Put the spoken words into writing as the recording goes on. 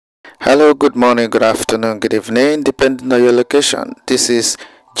Hello, good morning, good afternoon, good evening, depending on your location. This is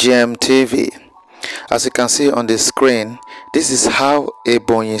GMTV. As you can see on the screen, this is how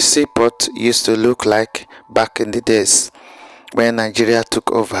Ebonyi seaport used to look like back in the days when Nigeria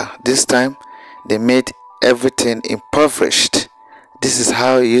took over. This time, they made everything impoverished. This is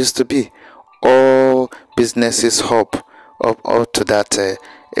how it used to be. All businesses hop up to that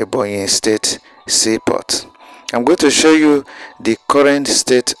Ebonyi State seaport. I'm going to show you the current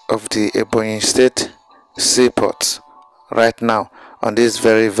state of the Ebonyi State seaport right now. On this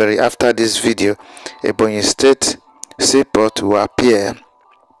very after this video, Ebonyi State seaport will appear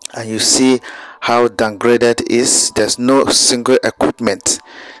and you see how downgraded it is. There's no single equipment.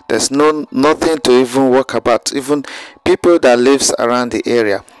 There's nothing to even work about. Even people that lives around the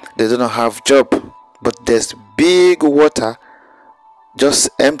area, they don't have job, but there's big water just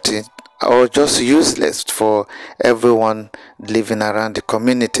empty or just useless for everyone living around the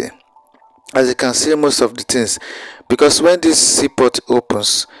community. As you can see, most of the things, because when this seaport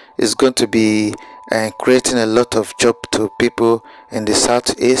opens, it's going to be creating a lot of job to people in the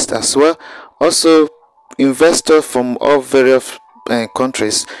southeast as well. Also, investors from all various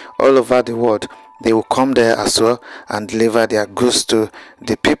countries all over the world, they will come there as well and deliver their goods to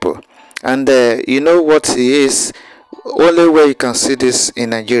the people. And you know what it is? Only way you can see this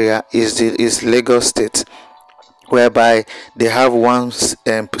in Nigeria is Lagos State, whereby they have one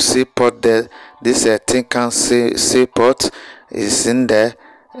seaport there. This Tinkan seaport is in there.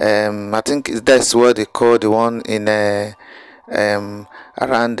 I think that's what they call the one in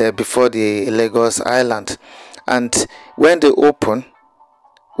around there before the Lagos Island. And when they open,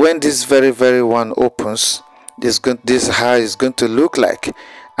 when this very one opens, this how it's going to look like.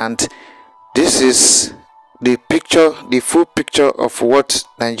 And this is the picture, the full picture of what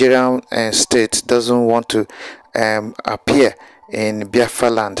Nigerian state doesn't want to appear in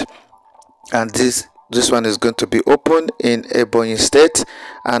Biafraland. And this one is going to be open in Ebonyi State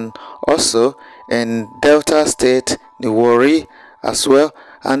and also in Delta State, the Warri as well.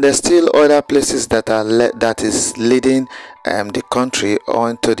 And there's still other places that are that is leading the country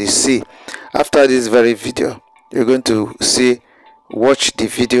onto the sea. After this very video, you're going to watch the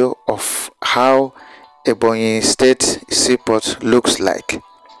video of how Ebonyi State seaport looks like.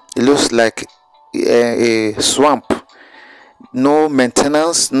 It looks like a swamp. No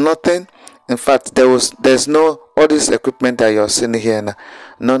maintenance, nothing. In fact, there's no all this equipment that you're seeing here now,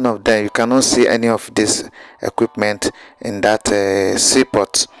 none of them. You cannot see any of this equipment in that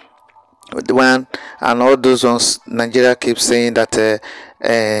seaport. The one and all those ones, Nigeria keeps saying that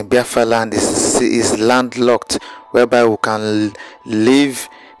Biafraland is landlocked, whereby we can live,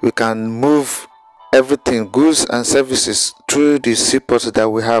 we can move everything, goods and services, through the seaports that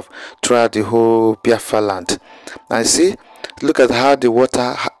we have throughout the whole Biafraland. Now see, look at how the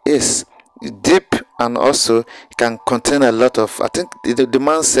water is deep, and also it can contain a lot of, I think the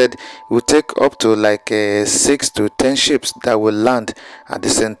man said it will take up to like 6 to 10 ships that will land at the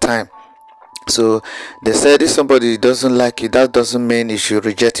same time. So they said if somebody doesn't like you, that doesn't mean you should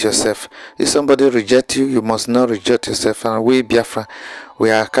reject yourself. If somebody rejects you, you must not reject yourself. And we Biafra,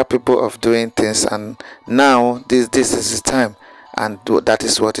 we are capable of doing things, and now this is the time, and that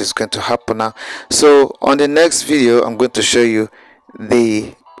is what is going to happen now. So on the next video, I'm going to show you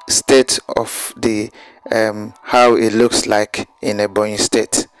the state of the how it looks like in Ebonyi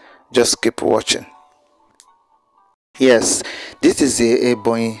State. Just keep watching. Yes, this is the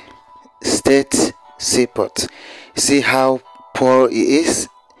Ebonyi State seaport. You see how poor it is.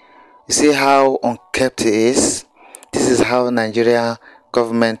 You see how unkept it is. This is how Nigeria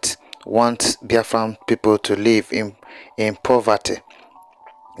government wants Biafran people to live in poverty.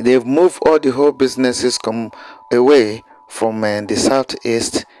 They've moved all the whole businesses come away from the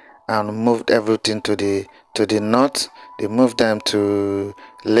southeast and moved everything to the north. They moved them to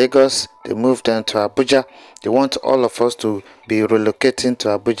Lagos, they moved them to Abuja. They want all of us to be relocating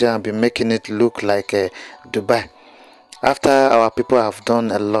to Abuja and be making it look like Dubai. After our people have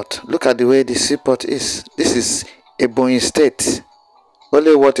done a lot. Look at the way the seaport is. This is Ebonyi State.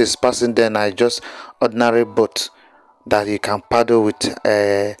 Only what is passing there now is just ordinary boat that you can paddle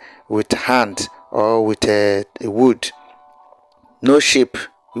with hand or with a wood. No ship.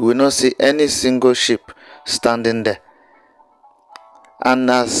 You will not see any single ship standing there. And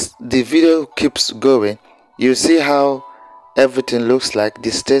as the video keeps going, you see how everything looks like the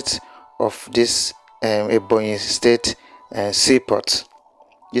state of this Ebonyi State seaport.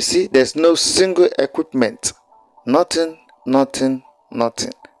 You see, there's no single equipment, nothing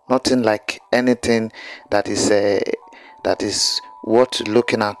like anything that is worth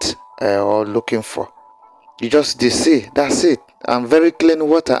looking at or looking for. You just see, that's it. and very clean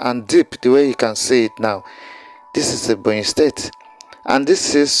water and deep, the way you can see it now. This is Ebonyi State, and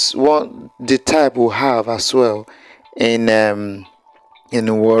this is the type we have as well in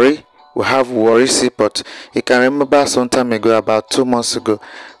Warri. We have Warri Seaport. You can remember some time ago, about 2 months ago,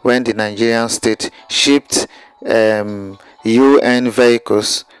 when the Nigerian state shipped UN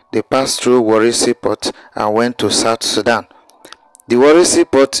vehicles. They passed through Warri Seaport and went to South Sudan. The Warri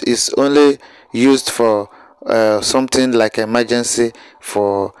Seaport is only used for something like emergency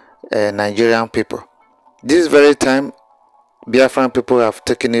for Nigerian people. This very time, Biafran people have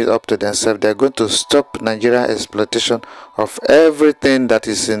taken it up to themselves. They are going to stop Nigerian exploitation of everything that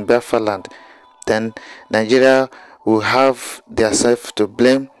is in Biafraland. Then Nigeria will have themselves to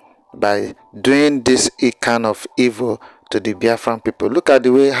blame by doing this kind of evil to the Biafran people. Look at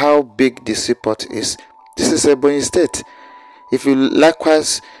the way how big the seaport is. This is Ebonyi State. If you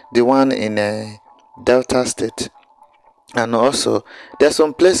likewise the one in Delta State, and also there's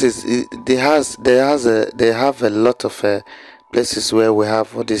some places they have a lot of places where we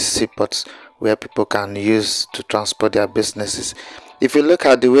have all these seaports where people can use to transport their businesses. If you look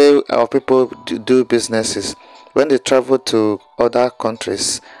at the way our people do businesses, when they travel to other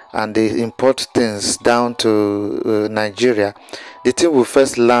countries and they import things down to Nigeria, the thing will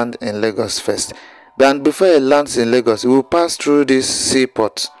first land in Lagos first. Then before it lands in Lagos, it will pass through this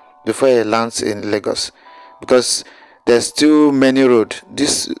seaport before it lands in Lagos, because there's too many roads.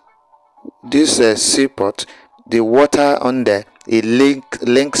 This seaport, the water on there, it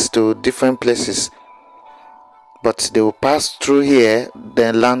links to different places, but they will pass through here,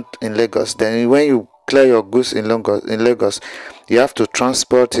 then land in Lagos. Then when you clear your goods in Lagos, you have to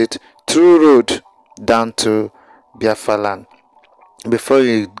transport it through road down to Biafraland. Before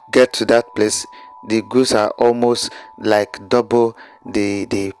you get to that place, the goods are almost like double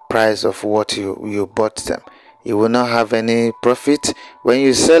the price of what you bought them. You will not have any profit when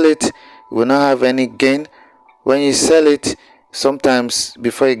you sell it. You will not have any gain when you sell it. Sometimes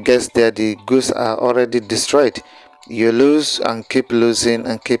before it gets there, the goods are already destroyed. You lose and keep losing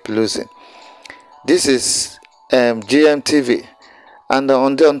and keep losing. This is GMTV, and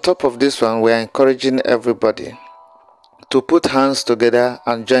on top of this one, we are encouraging everybody to put hands together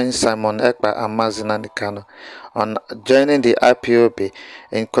and join Simon Ekpa and Mazina Nikano on joining the IPOB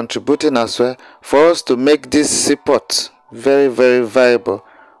and contributing as well for us to make this seaport very, very viable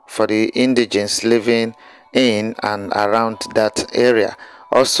for the indigenes living in and around that area.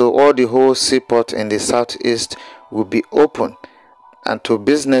 Also, all the whole seaport in the southeast will be open, and to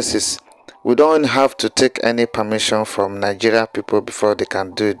businesses. We don't have to take any permission from Nigeria people before they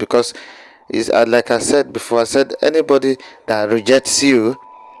can do it, because it's like I said before. I said anybody that rejects you,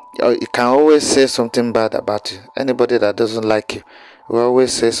 you can always say something bad about you. Anybody that doesn't like you will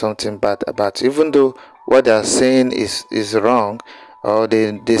always say something bad about you, even though what they are saying is wrong, or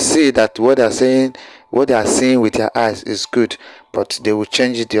they see that what they are seeing with their eyes is good, but they will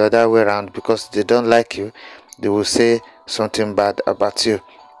change it the other way around because they don't like you. They will say something bad about you.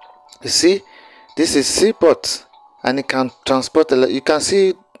 You see, this is seaport, and it can transport a lot. You can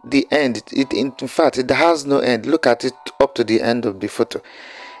see the end. In fact, it has no end. Look at it up to the end of the photo.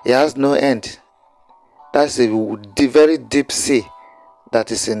 It has no end. That's a very deep sea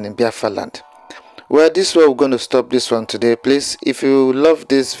that is in Biafraland. Well, this is where we're going to stop this one today. Please, if you love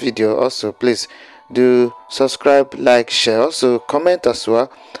this video, also please do subscribe, like, share, also comment as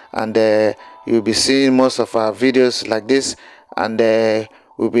well, and you'll be seeing most of our videos like this, and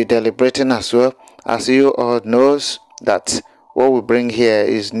we'll be deliberating as well. As you all knows that what we bring here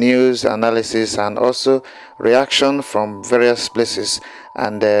is news, analysis, and also reaction from various places,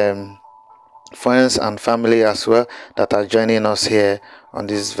 and friends and family as well that are joining us here on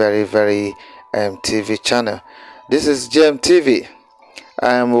this very, very TV channel. This is GMTV.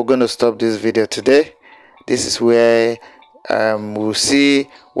 We're going to stop this video today. This is where we'll see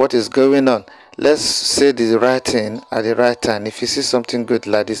what is going on. Let's say the right thing at the right time. If you see something good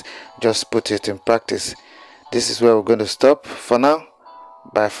like this, just put it in practice. This is where we're going to stop for now.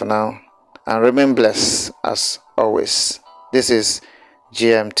 Bye for now, and remain blessed as always. This is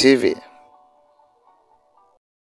GMTV.